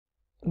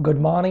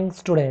Good morning,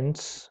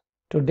 students.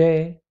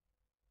 Today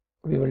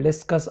we will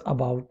discuss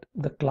about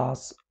the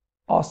class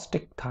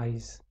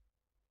Osteichthyes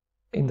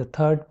in the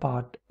third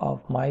part of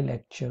my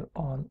lecture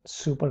on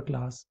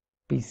superclass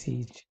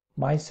Pisces.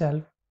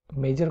 Myself,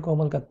 Major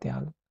Komal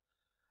Katyal,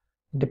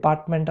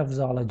 Department of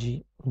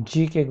Zoology,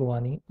 GK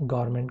Guwani,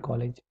 Government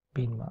College,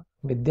 बीनमा।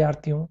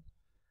 विद्यार्थियों,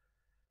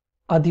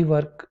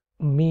 अधिवर्ग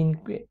mean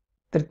के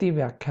तृतीय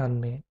व्याख्यान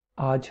में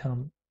आज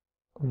हम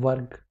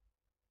वर्ग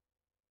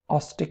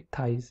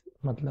ऑस्टिक्थाइज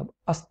मतलब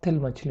अस्थिल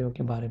मछलियों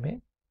के बारे में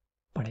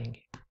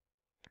पढ़ेंगे।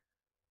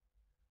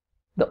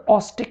 The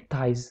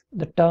Osteichthyes,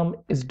 the term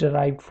is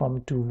derived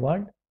from two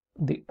words.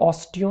 The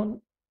ostion,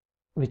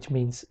 which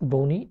means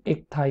bony,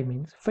 ichthyi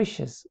means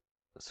fishes.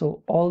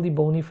 So all the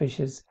bony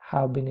fishes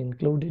have been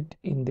included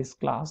in this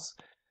class.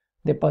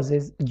 They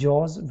possess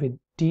jaws with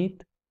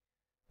teeth.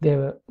 They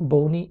have a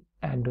bony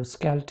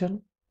endoskeleton.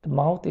 The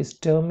mouth is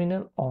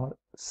terminal or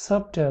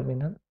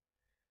subterminal.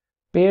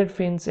 Paired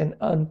fins and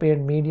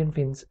unpaired median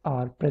fins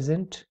are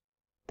present.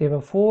 They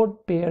have 4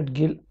 paired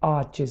gill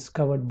arches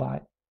covered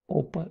by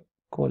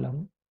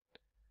operculum.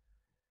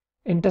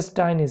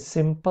 Intestine is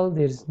simple,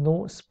 there is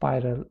no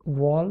spiral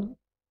wall.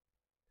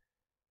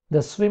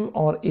 The swim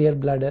or air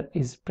bladder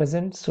is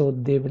present, so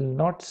they will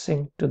not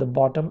sink to the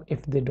bottom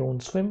if they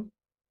don't swim.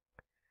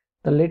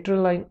 The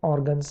lateral line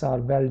organs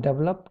are well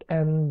developed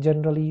and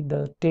generally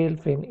the tail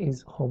fin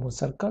is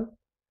homocercal.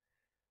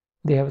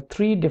 They have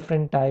 3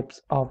 different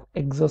types of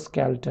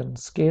exoskeleton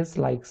scales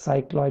like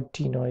cycloid,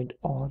 ctenoid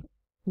और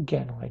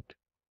ganoid.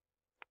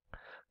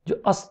 जो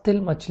अस्थिल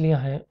मछलियां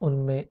हैं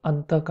उनमें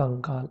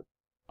अंतःकंकाल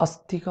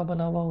अस्थि का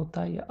बना हुआ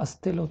होता है या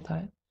अस्थिल होता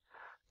है।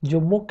 जो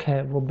मुख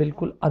है वो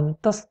बिल्कुल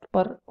अंतस्थ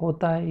पर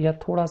होता है या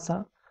थोड़ा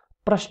सा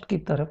पृष्ठ की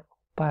तरफ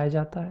पाया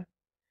जाता है।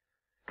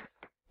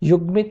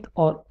 युग्मित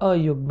और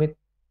अयुग्मित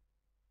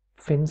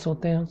फिन्स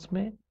होते हैं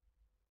उसमें।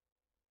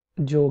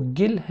 जो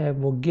गिल है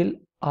वो गिल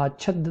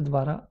आच्छादित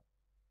द्वारा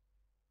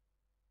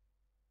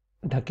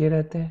ढके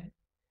रहते हैं।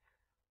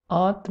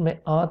 आंत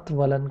में आंत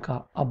वलन का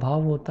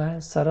अभाव होता है,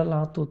 सरल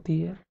आंत होती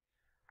है।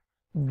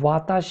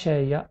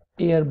 वाताशय या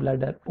एयर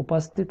ब्लैडर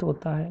उपस्थित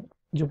होता है।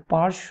 जो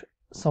पार्श्व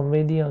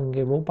संवेदी अंग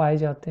है वो पाए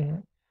जाते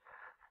हैं।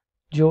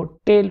 जो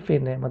टेल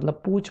फिन है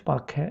मतलब पूंछ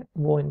पाख है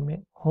वो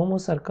इनमें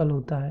होमोसर्कल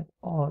होता है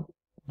और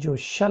जो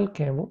शल्क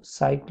है वो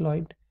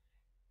साइक्लॉइड,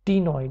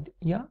 टीनॉइड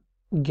या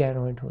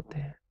गैनॉइड होते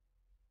हैं।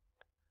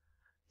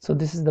 So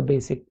this is the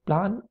basic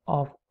plan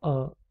of a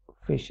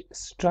fish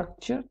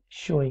structure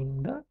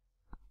showing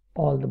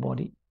all the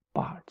body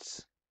parts,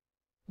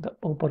 the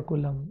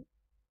operculum,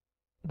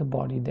 the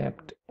body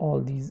depth,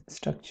 all these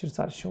structures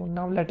are shown.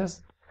 Now let us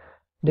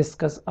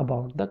discuss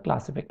about the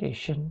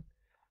classification.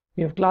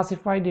 We have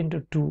classified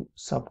into 2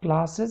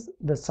 subclasses,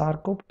 the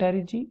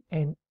Sarcopterygii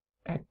and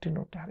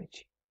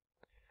Actinopterygii.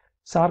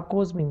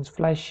 Sarcos means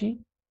fleshy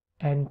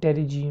and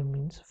pterygii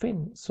means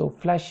fin. So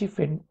fleshy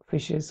fin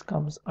fishes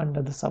comes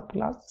under the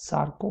subclass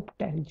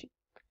Sarcopterygii.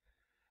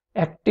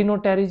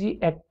 Actinopterygii,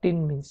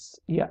 actin means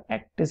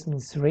actis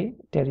means ray,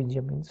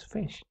 pterygii means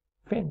fish,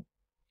 fin.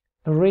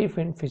 Ray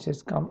fin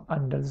fishes come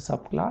under the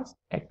subclass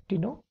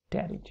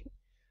Actinopterygii.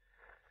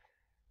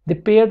 The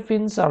paired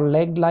fins are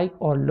leg-like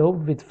or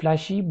lobed with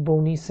fleshy,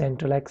 bony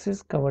central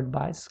axis covered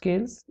by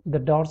scales. The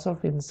dorsal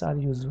fins are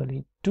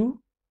usually 2.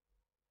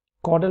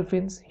 Caudal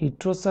fins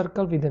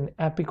heterocircle with an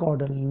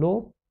apicaudal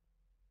lobe.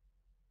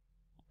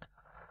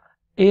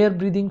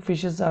 Air-breathing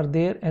fishes are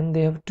there and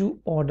they have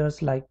 2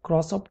 orders like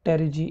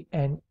Crossopterygii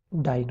and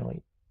Dipnoi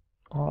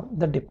or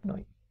the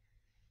Dipnoi.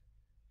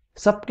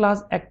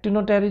 Subclass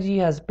Actinopterygii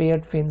has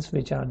paired fins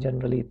which are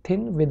generally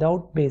thin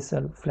without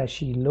basal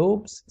fleshy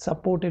lobes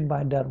supported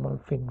by dermal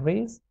fin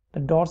rays. The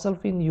dorsal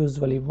fin,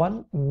 usually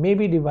 1, may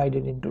be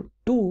divided into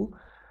 2.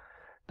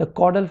 The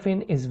caudal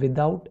fin is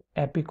without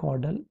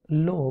apicaudal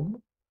lobe.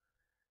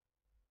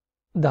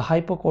 The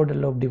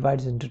hypocaudal lobe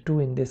divides into 2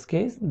 in this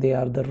case. They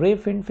are the ray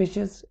fin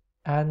fishes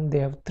and they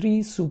have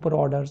 3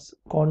 superorders: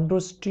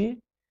 Chondrostei,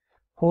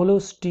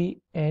 Holostei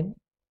and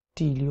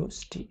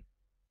Teleostei.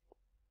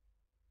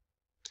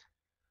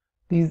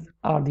 These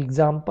are the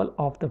example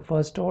of the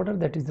first order,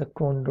 that is the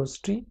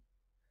Chondrostei.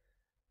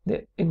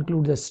 They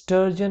include the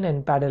sturgeon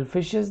and paddle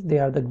fishes. They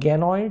are the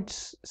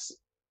ganoids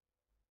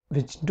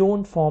which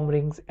don't form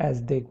rings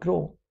as they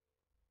grow.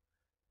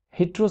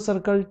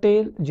 Heterocircle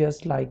tail,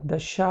 just like the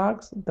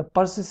sharks. The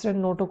persistent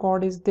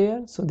notochord is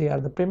there, so they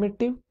are the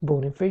primitive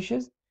bony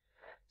fishes.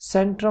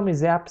 Centrum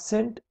is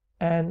absent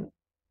and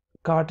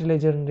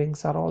cartilaginous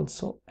rings are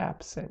also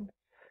absent.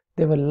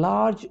 They have a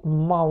large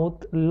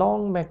mouth,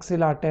 long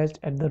maxilla attached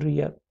at the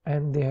rear,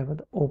 and they have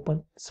an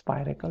open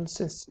spiracle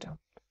system.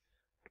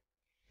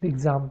 The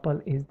example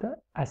is the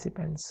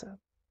Accipenser.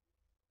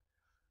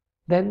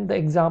 Then the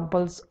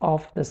examples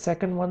of the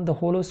second one, the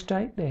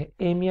Holostei, the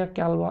Amia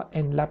calva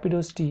and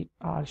Lepidostei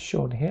are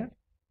shown here.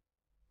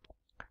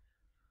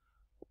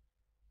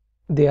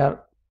 They have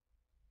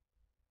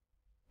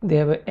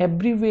an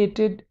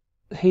abbreviated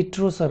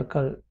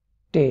heterocircle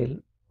tail,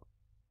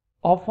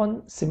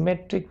 often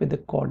symmetric with the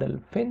caudal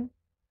fin.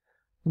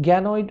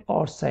 Ganoid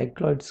or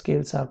cycloid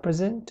scales are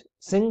present.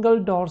 Single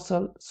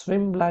dorsal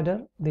swim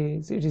bladder.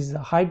 It is a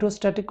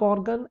hydrostatic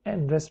organ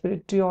and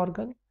respiratory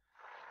organ.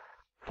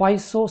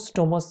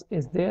 Physostomus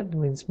is there,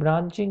 means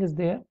branching is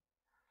there.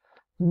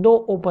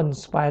 No open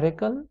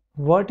spiracle.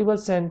 Vertebral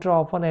centra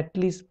often at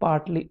least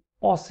partly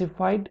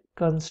ossified.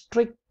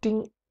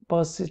 Constricting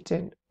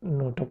persistent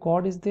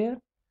notochord is there.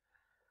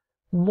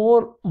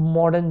 More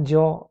modern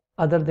jaw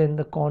other than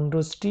the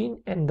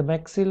chondrostine, and the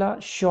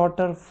maxilla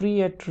shorter,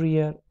 free at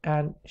rear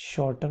and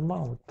shorter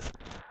mouth.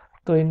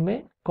 तो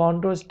इनमें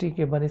कॉन्ड्रोस्टी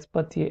के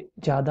बनस्पति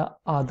ज़्यादा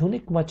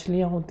आधुनिक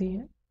मछलियां होती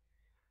हैं.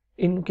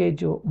 इनके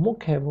जो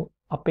मुख है वो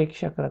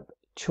अपेक्षाकृत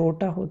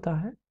छोटा होता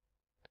है,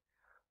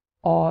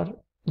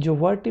 और जो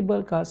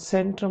वर्टिब्रल का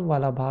सेंट्रम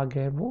वाला भाग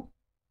है वो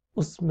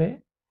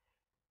उसमें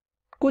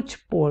कुछ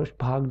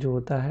भाग जो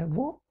होता है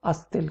वो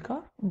अस्थिल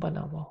का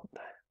बना हुआ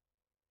होता है.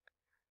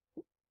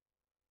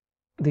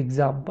 The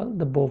example,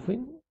 the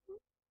bovine.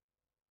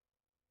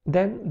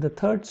 Then the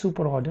third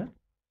superorder,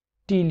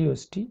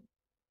 Teleostei.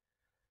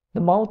 The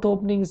mouth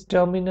opening is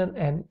terminal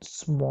and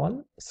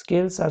small.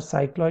 Scales are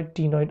cycloid,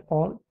 ctenoid,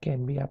 or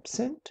can be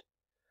absent.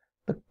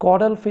 The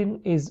caudal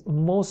fin is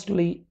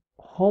mostly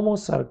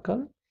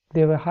homocercal.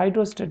 They have a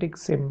hydrostatic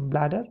swim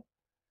bladder,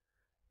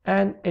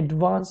 and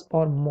advanced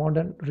or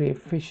modern ray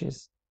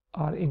fishes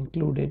are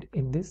included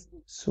in this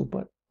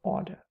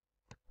superorder.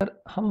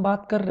 हम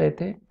बात कर रहे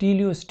थे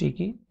टीलियोस्टी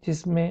की,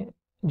 जिसमें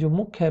जो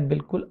मुख है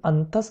बिल्कुल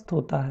अंतस्थ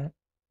होता है,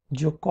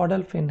 जो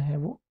कॉडल फिन है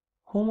वो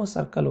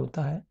होमोसर्कल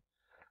होता है,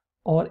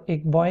 और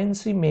एक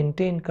बॉयंसी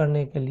मेंटेन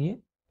करने के लिए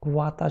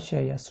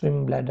वाताशय या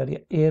स्विम ब्लैडर या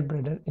एयर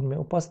ब्लैडर इनमें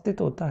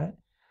उपस्थित होता है.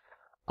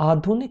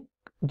 आधुनिक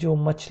जो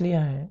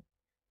मछलियां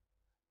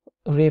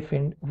हैं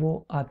रेफिन वो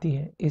आती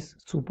है इस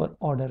सुपर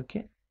ऑर्डर के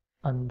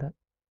अंदर,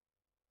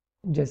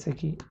 जैसे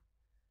कि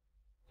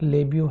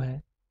लेबियो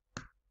है,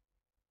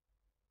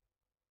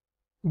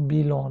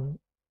 Belon,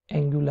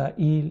 Angula,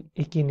 eel,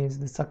 Echinus,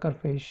 the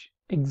suckerfish,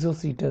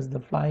 Exocetus, the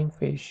flying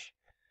fish,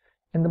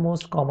 and the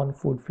most common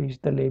food fish,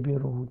 the Labio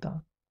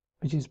rohuta,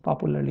 which is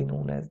popularly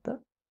known as the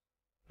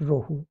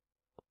rohu.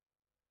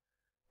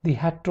 The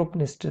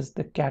Heteropnistus,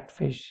 the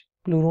catfish,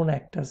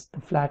 Pleuronectus,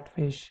 the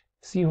flatfish,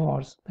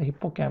 seahorse, the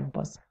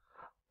hippocampus,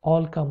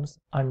 all comes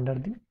under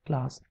the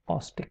class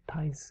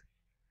Osteichthyes.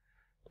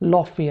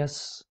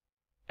 Lophius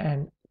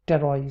and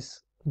Pterois,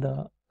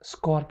 the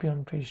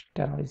scorpion fish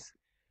Pterois,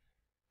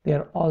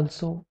 there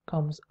also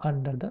comes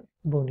under the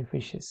bony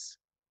fishes.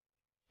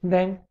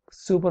 Then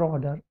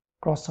superorder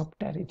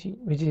Crossopterygii,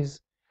 which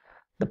is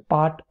the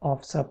part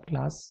of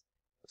subclass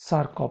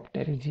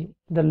Sarcopterygii.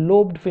 The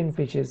lobed fin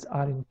fishes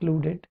are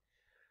included.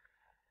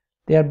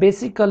 They are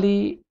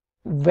basically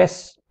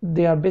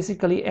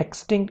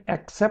extinct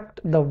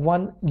except the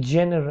one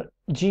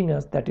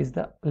genus, that is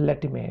the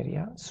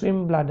Latimeria.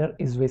 Swim bladder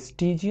is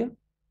vestigial.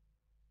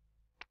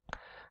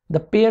 The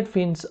paired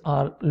fins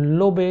are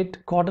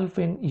lobate. Caudal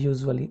fin,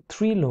 usually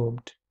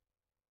three-lobed,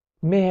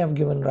 may have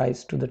given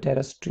rise to the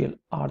terrestrial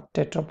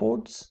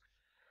arthropods.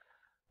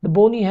 The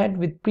bony head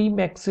with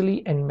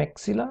premaxilla and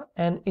maxilla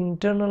and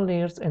internal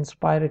layers and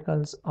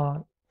spiracles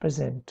are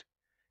present.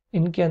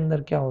 इनके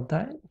अंदर क्या होता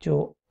है,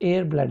 जो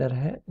air bladder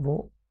है वो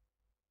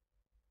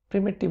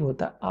primitive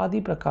होता है,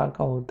 आदि प्रकार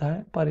का होता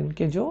है, पर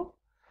इनके जो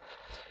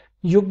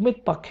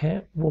युग्मित पक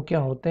हैं वो क्या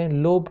होते हैं,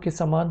 लोब के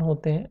समान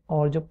होते हैं,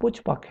 और जो पुच्छ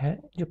पक है,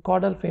 जो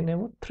कॉडल फिन है,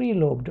 वो थ्री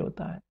लोब्ड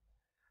होता है.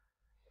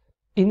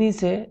 इन्हीं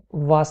से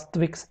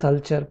वास्तविक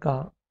स्थलचर का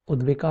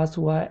उद्विकास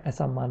हुआ है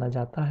ऐसा माना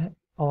जाता है,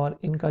 और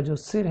इनका जो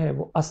सिर है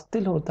वो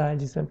अस्थिल होता है,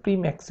 जिसमें प्री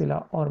मैक्सिला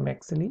और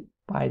मैक्सिली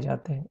पाए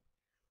जाते हैं.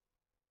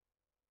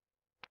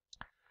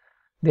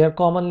 They are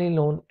commonly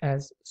known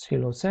as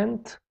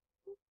coelacanth.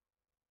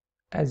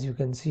 As you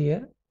can see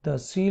here, the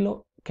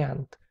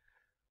coelacanth,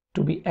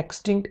 to be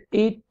extinct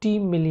 80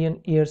 million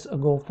years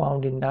ago,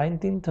 found in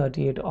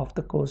 1938 off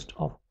the coast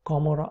of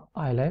Comoro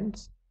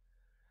Islands.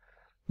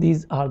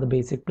 These are the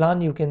basic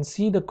plan. You can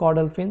see the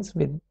caudal fins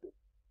with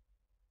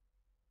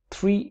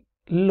three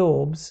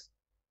lobes.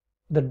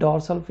 The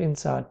dorsal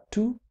fins are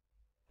two,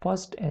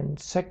 first and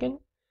second.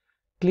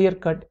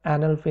 Clear-cut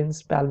anal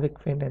fins, pelvic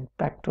fin and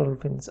pectoral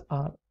fins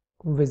are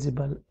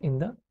visible in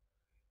the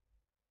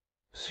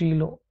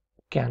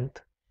coelacanth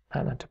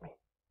anatomy.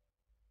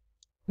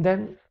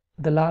 Then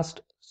the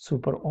last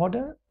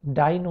superorder,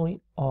 Dipnoi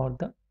or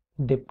the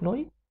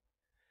Dipnoi,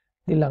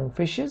 the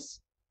lungfishes,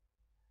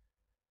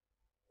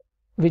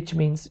 which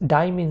means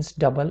di means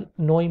double,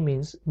 noi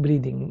means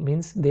breathing,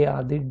 means they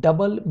are the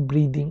double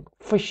breathing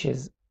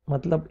fishes.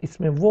 मतलब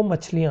इसमें वो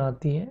मछलियां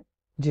आती हैं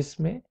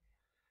जिसमें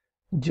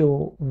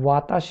जो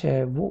वाताशय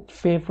है वो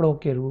फेफड़ों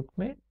के रूप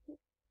में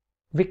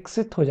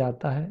विकसित हो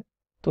जाता है.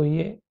 तो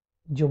ये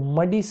जो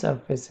मडी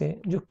सरफेस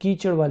है, जो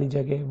कीचड़ वाली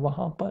जगह है,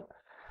 वहां पर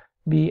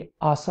भी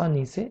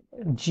आसानी से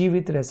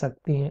जीवित रह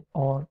सकती हैं,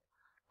 और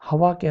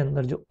हवा के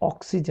अंदर जो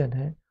ऑक्सीजन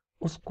है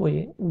उसको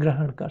ये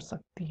ग्रहण कर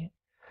सकती हैं.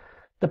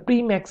 The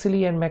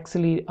premaxillary and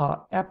maxillary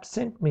are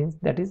absent, means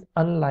that is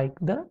unlike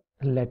the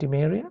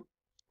Latimeria.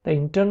 The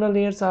internal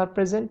layers are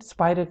present,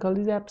 spiracle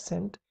is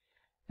absent,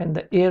 and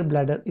the air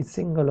bladder is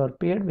single or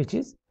paired, which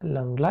is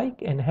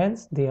lung-like, and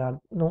hence they are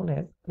known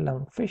as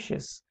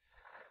lungfishes.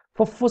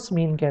 फुफ्फुस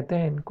mean कहते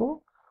हैं इनको,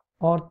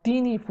 और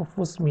 3 ही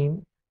फुफ्फुस mean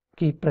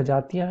की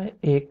प्रजातियां हैं,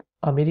 एक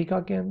America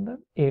के अंदर,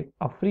 एक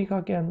अफ्रीका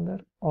के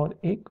अंदर और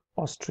एक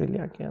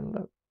ऑस्ट्रेलिया के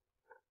अंदर.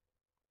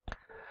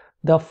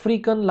 The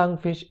African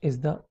lungfish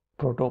is the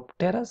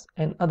Protopterus,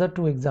 and other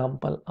 2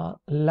 examples are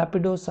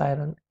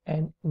Lepidosiren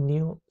and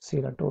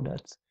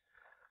Neoceratodus.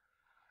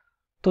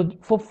 तो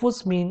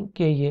फुफ्फुस मीन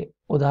के ये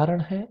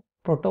उदाहरण हैं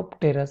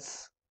प्रोटोप्टेरस,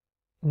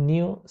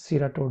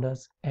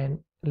 नियोसीराटोडस एंड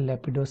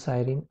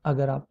लेपिडोसाइरिन.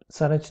 अगर आप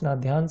संरचना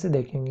ध्यान से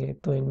देखेंगे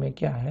तो इनमें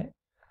क्या है,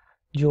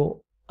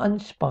 जो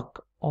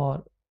अंशपक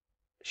और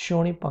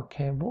शोणिपक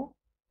है वो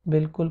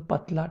बिल्कुल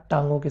पतला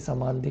टांगों के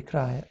समान दिख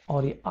रहा है,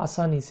 और ये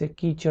आसानी से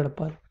कीचड़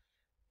पर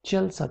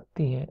चल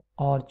सकती हैं,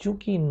 और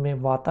चूंकि इनमें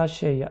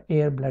वाताशय या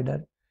एयर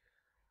ब्लैडर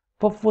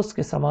फुफ्फुस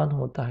के समान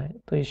होता है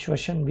तो ये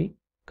श्वसन भी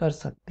कर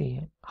सकती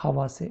हैं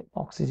हवा से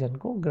ऑक्सीजन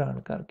को ग्रहण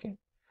करके.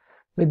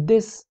 With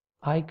this,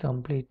 I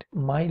complete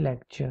my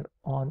lecture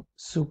on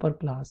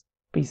superclass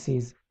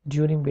Pisces,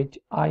 during which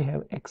I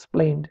have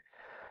explained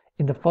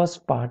in the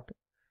first part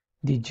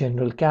the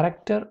general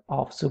character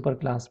of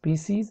superclass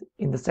Pisces.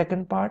 In the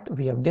second part,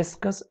 we have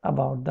discussed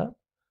about the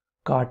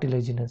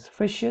cartilaginous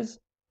fishes.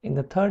 In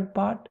the third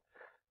part,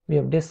 we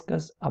have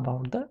discussed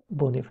about the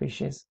bony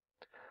fishes.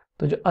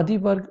 तो जो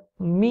अधिवर्ग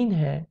mean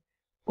है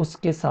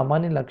उसके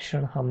सामान्य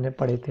लक्षण हमने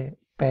पढ़े थे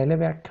पहले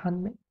व्याख्यान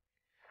में,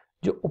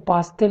 जो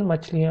उपास्थिल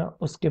मछलियां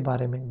उसके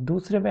बारे में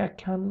दूसरे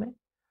व्याख्यान में,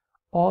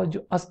 और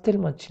जो अस्थिल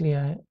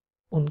मछलियां हैं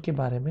उनके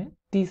बारे में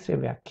तीसरे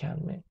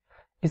व्याख्यान में.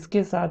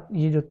 इसके साथ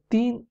ये जो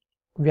 3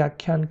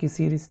 व्याख्यान की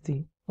सीरीज थी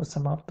वो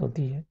समाप्त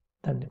होती है.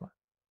 धन्यवाद.